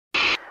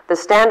The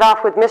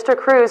standoff with Mr.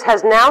 Cruz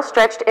has now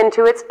stretched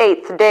into its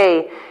 8th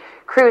day.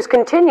 Cruz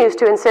continues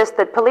to insist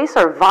that police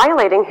are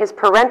violating his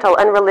parental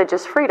and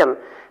religious freedom,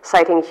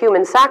 citing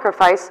human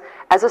sacrifice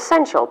as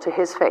essential to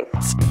his faith.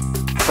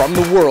 From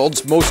the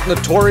world's most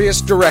notorious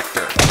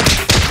director.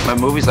 My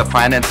movies are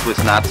financed with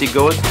Nazi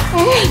gold.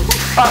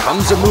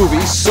 Comes a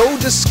movie so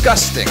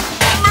disgusting.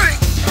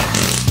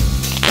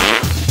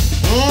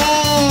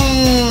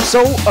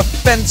 So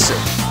offensive.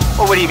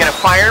 Well, what, are you gonna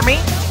fire me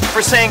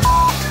for saying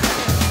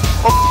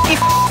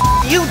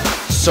you?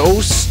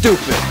 So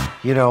stupid.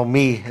 You know,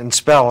 me and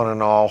spelling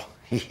and all.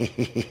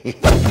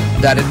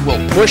 That it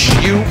will push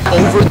you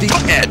over the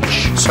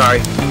edge. Sorry.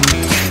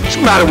 What's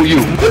the matter with you?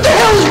 What the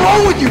hell is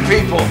wrong with you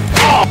people?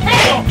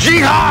 Oh,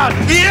 jihad!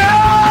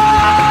 Yeah!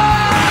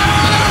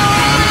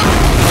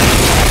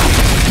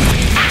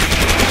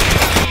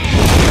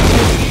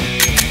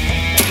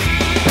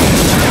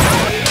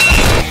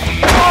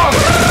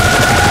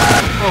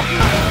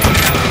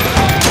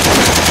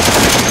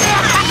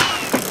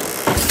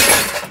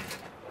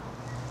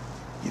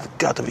 You've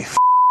got to be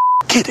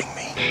kidding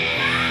me.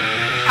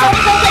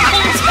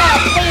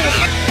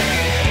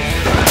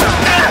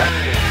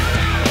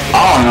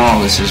 All in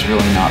all, this has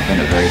really not been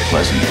a very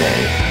pleasant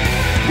day.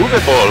 Uwe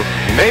Boll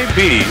may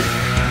be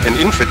an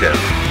infidel,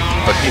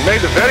 but he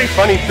made a very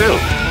funny film.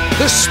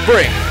 This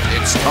spring,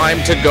 it's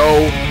time to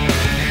go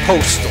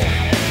postal.